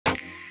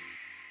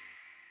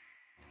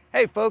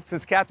Hey folks,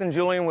 it's Captain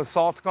Julian with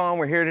SaltScon.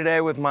 We're here today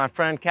with my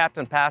friend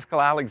Captain Pascal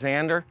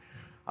Alexander.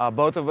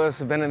 Both of us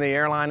have been in the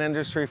airline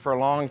industry for a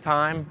long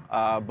time.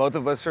 Both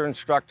of us are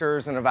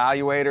instructors and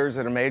evaluators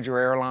at a major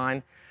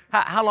airline.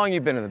 How long have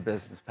you been in the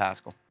business,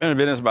 Pascal? Been in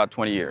business about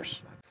 20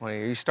 years. 20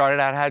 years. You started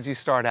out, how'd you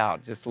start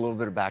out? Just a little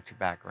bit about your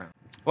background.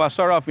 Well, I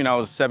started off, I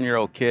was a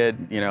 7-year-old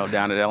kid,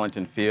 down at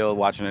Ellington Field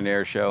watching an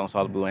air show and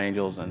saw the Blue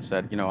Angels and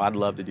said, I'd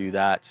love to do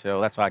that. So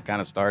that's how I kind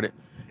of started.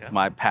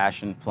 My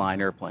passion,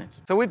 flying airplanes.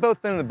 So we've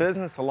both been in the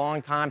business a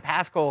long time.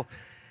 Pascal,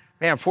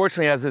 man,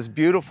 unfortunately has this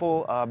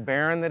beautiful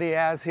Barron that he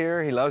has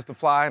here. He loves to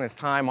fly in his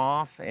time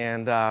off,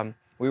 and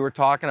we were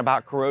talking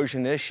about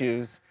corrosion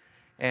issues,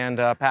 and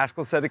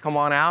Pascal said to come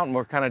on out and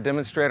we'll kind of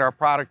demonstrate our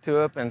product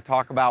to him and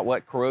talk about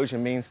what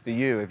corrosion means to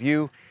you. Have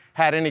you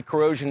had any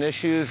corrosion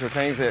issues or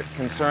things that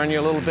concern you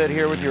a little bit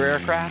here with your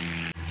aircraft?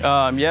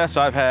 Yes,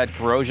 I've had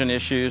corrosion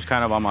issues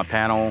kind of on my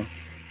panel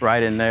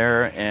right in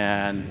there,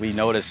 and we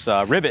noticed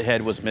rivet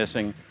head was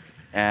missing,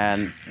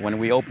 and when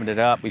we opened it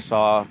up we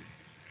saw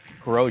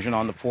corrosion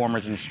on the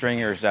formers and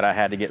stringers that I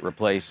had to get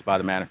replaced by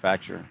the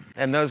manufacturer.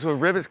 And those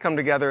rivets come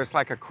together, it's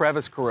like a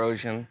crevice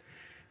corrosion,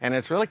 and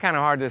it's really kind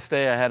of hard to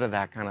stay ahead of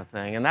that kind of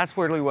thing, and that's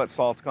really what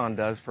SaltScon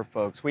does for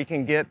folks. We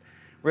can get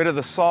rid of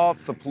the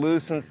salts, the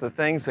pollutants, the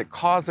things that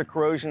cause the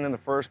corrosion in the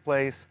first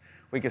place.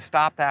 We can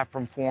stop that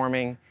from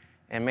forming.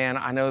 And man,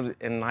 I know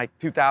that in like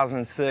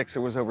 2006,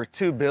 there was over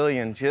 2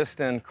 billion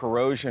just in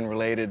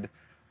corrosion-related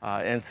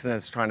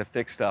incidents trying to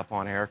fix stuff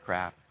on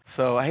aircraft.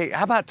 So hey,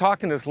 how about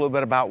talking to us a little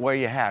bit about where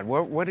you had?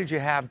 What did you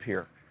have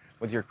here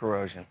with your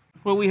corrosion?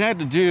 What we had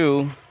to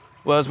do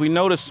was we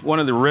noticed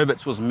one of the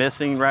rivets was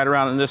missing right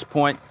around in this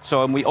point.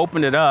 So when we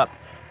opened it up,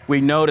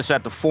 we noticed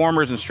that the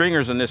formers and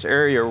stringers in this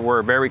area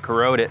were very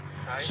corroded.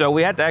 Right. So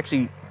we had to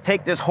actually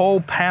take this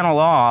whole panel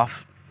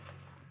off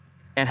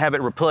and have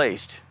it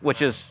replaced,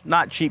 which is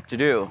not cheap to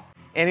do.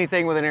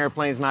 Anything with an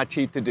airplane is not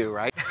cheap to do,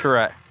 right?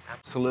 Correct.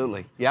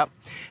 Absolutely, yep.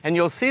 And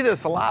you'll see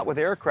this a lot with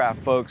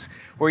aircraft, folks,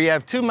 where you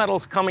have two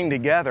metals coming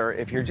together.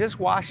 If you're just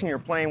washing your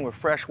plane with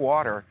fresh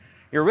water,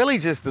 you're really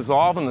just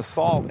dissolving the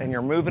salt and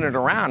you're moving it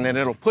around, and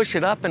it'll push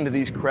it up into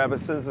these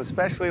crevices,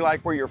 especially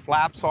like where your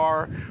flaps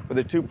are, where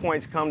the 2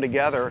 points come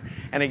together,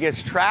 and it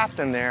gets trapped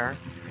in there.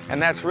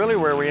 And that's really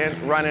where we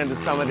run into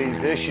some of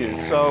these issues.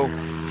 So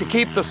to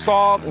keep the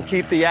salt and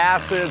keep the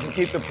acids and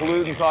keep the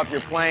pollutants off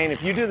your plane,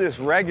 if you do this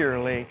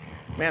regularly,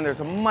 man,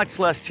 there's a much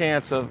less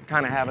chance of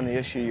kind of having the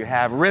issue you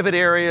have. Rivet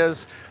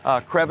areas,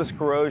 crevice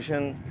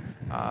corrosion,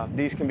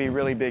 these can be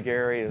really big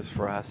areas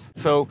for us.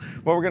 So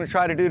what we're going to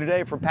try to do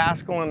today for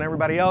Pascal and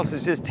everybody else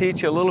is just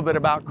teach you a little bit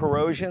about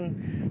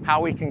corrosion,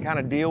 how we can kind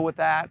of deal with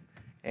that,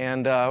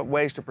 and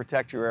ways to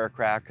protect your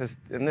aircraft. Because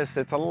in this,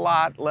 it's a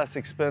lot less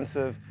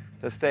expensive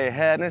to stay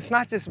ahead. And it's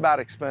not just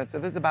about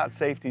expensive, it's about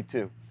safety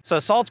too. So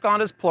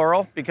SaltScon is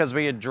plural because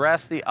we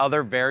address the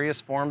other various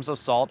forms of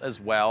salt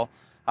as well.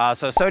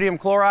 So sodium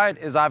chloride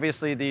is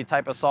obviously the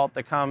type of salt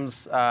that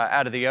comes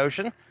out of the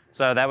ocean.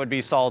 So that would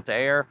be salt to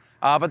air.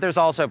 But there's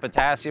also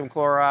potassium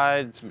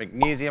chlorides,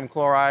 magnesium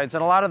chlorides,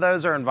 and a lot of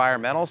those are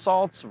environmental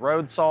salts,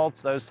 road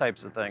salts, those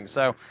types of things.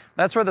 So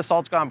that's where the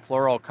SaltScon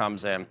plural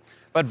comes in.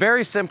 But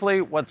very simply,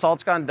 what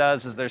SaltScon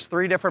does is there's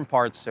 3 different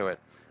parts to it.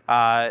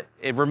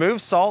 It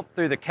removes salt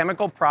through the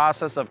chemical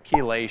process of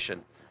chelation.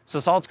 So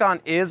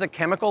SaltScon is a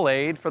chemical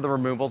aid for the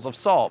removals of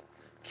salt.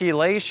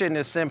 Chelation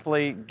is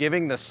simply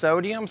giving the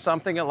sodium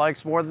something it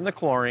likes more than the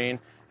chlorine,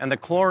 and the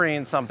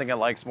chlorine something it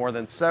likes more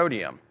than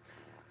sodium.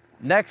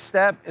 Next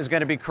step is going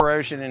to be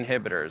corrosion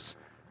inhibitors.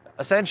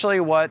 Essentially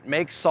what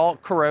makes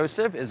salt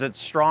corrosive is its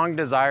strong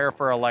desire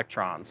for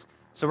electrons.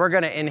 So we're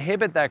going to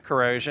inhibit that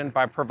corrosion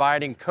by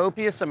providing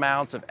copious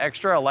amounts of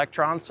extra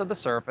electrons to the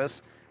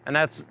surface, and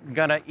that's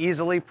going to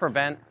easily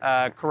prevent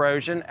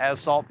corrosion as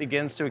salt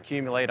begins to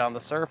accumulate on the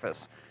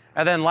surface.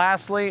 And then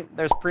lastly,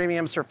 there's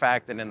premium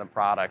surfactant in the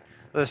product.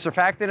 The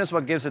surfactant is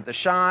what gives it the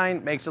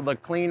shine, makes it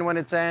look clean when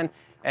it's in,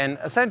 and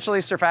essentially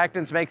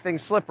surfactants make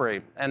things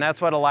slippery, and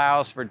that's what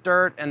allows for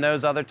dirt and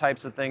those other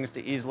types of things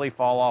to easily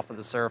fall off of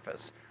the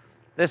surface.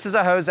 This is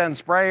a hose end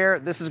sprayer.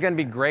 This is going to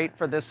be great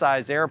for this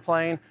size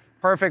airplane,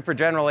 perfect for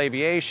general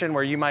aviation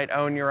where you might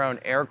own your own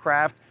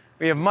aircraft.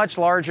 We have much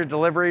larger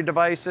delivery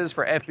devices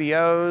for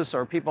FBOs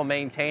or people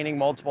maintaining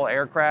multiple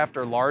aircraft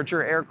or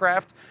larger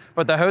aircraft,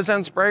 but the hose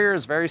end sprayer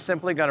is very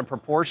simply going to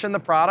proportion the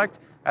product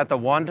at the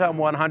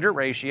 1:100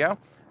 ratio,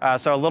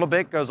 so a little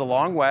bit goes a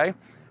long way.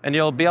 And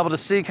you'll be able to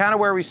see kind of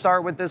where we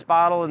start with this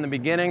bottle in the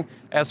beginning.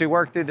 As we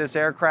work through this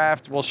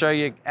aircraft, we'll show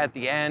you at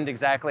the end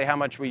exactly how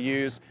much we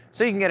use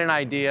so you can get an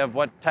idea of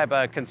what type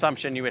of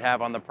consumption you would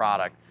have on the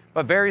product.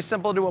 But very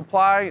simple to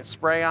apply,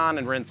 spray on,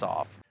 and rinse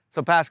off.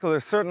 So Pascal,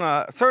 there's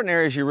certain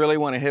areas you really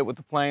want to hit with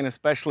the plane,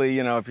 especially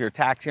if you're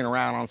taxiing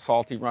around on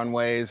salty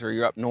runways or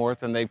you're up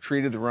north and they've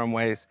treated the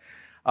runways.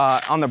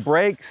 On the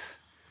brakes,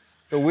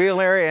 the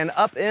wheel area, and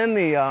up in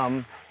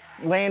the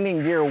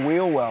landing gear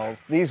wheel wells.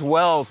 These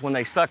wells, when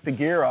they suck the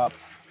gear up,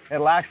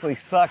 it'll actually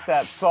suck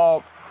that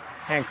salt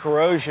and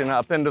corrosion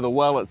up into the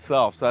well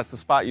itself. So that's the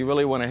spot you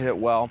really want to hit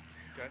well.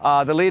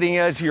 The leading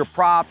edge of your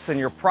props,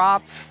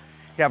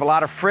 you have a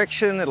lot of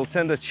friction, it'll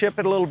tend to chip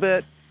it a little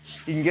bit.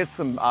 You can get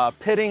some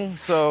pitting,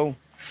 so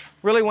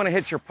really want to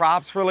hit your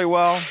props really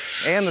well.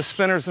 And the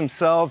spinners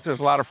themselves, there's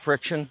a lot of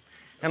friction.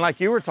 And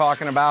like you were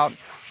talking about,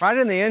 right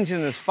in the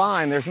engine is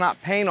fine. There's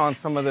not paint on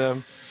some of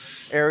the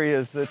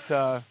areas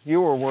that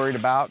you were worried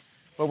about,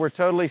 but we're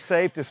totally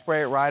safe to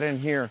spray it right in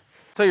here.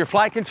 So your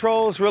flight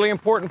control is a really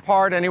important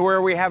part.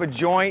 Anywhere we have a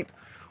joint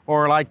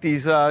or like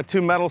these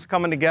two metals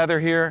coming together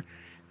here,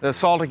 the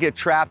salt will get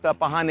trapped up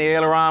behind the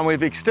aileron.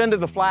 We've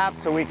extended the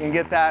flaps so we can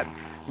get that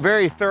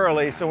very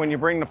thoroughly, so when you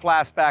bring the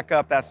flaps back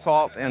up, that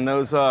salt and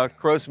those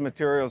corrosive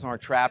materials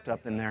aren't trapped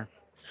up in there.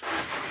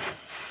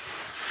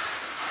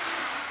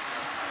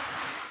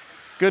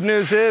 Good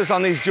news is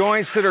on these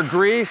joints that are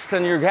greased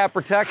and you have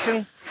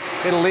protection,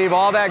 it'll leave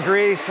all that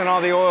grease and all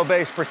the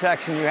oil-based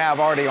protection you have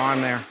already on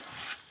there.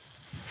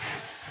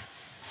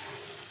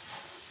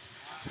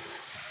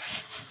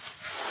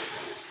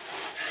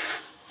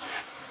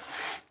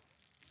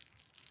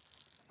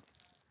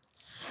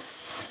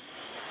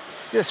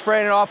 Just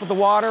spraying it off with the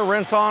water,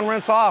 rinse on,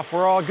 rinse off.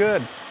 We're all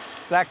good.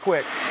 It's that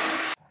quick.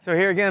 So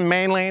here again,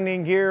 main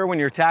landing gear. When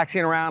you're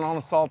taxiing around on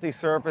a salty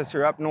surface,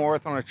 you're up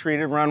north on a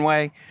treated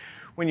runway.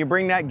 When you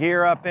bring that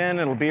gear up in,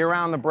 it'll be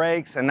around the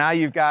brakes, and now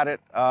you've got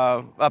it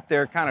up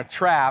there kind of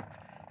trapped.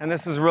 And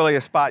this is really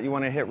a spot you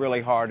want to hit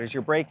really hard, is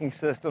your braking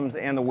systems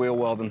and the wheel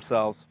well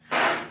themselves.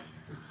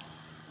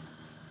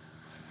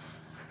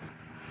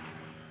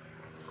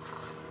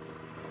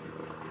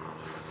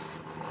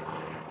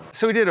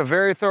 So we did a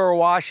very thorough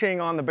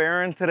washing on the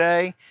Barron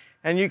today,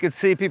 and you could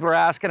see people are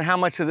asking how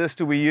much of this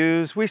do we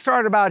use. We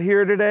started about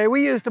here today.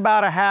 We used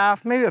about a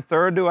half, maybe a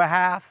third to a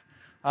half,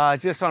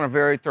 just on a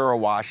very thorough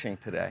washing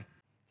today.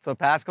 So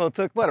Pascal, it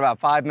took, what, about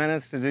 5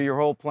 minutes to do your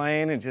whole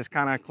plane and just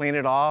kind of clean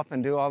it off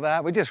and do all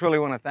that? We just really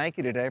want to thank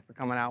you today for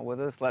coming out with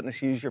us, letting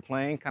us use your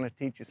plane, kind of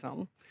teach you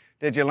something.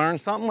 Did you learn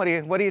something?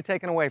 What are you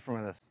taking away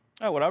from this?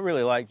 Oh, what I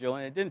really like,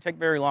 Julian, it didn't take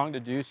very long to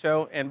do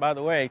so. And by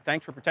the way,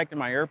 thanks for protecting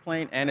my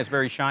airplane, and it's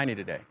very shiny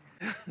today.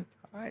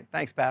 All right,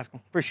 thanks,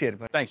 Pascal. Appreciate it,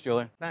 buddy. Thanks,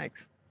 Julian.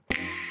 Thanks.